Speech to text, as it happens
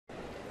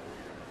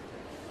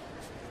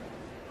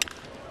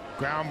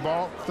Ground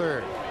ball,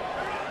 third.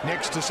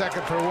 Nix to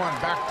second for one.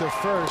 Back to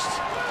first.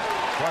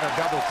 What a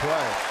double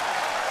play.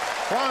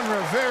 Juan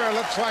Rivera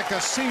looks like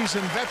a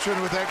seasoned veteran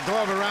with that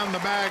glove around the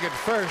bag at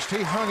first.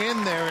 He hung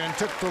in there and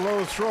took the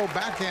low throw,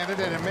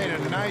 backhanded, and it made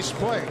a nice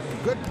play.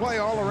 Good play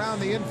all around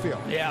the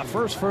infield. Yeah,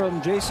 first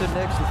from Jason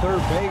Nix, the third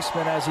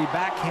baseman, as he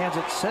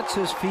backhands it, sets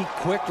his feet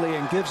quickly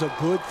and gives a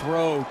good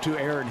throw to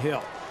Aaron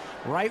Hill.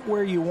 Right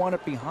where you want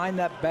it, behind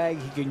that bag.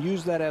 He can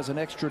use that as an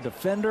extra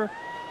defender.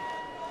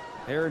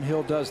 Aaron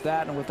Hill does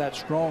that, and with that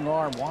strong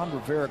arm, Juan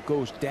Rivera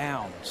goes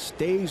down,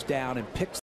 stays down, and picks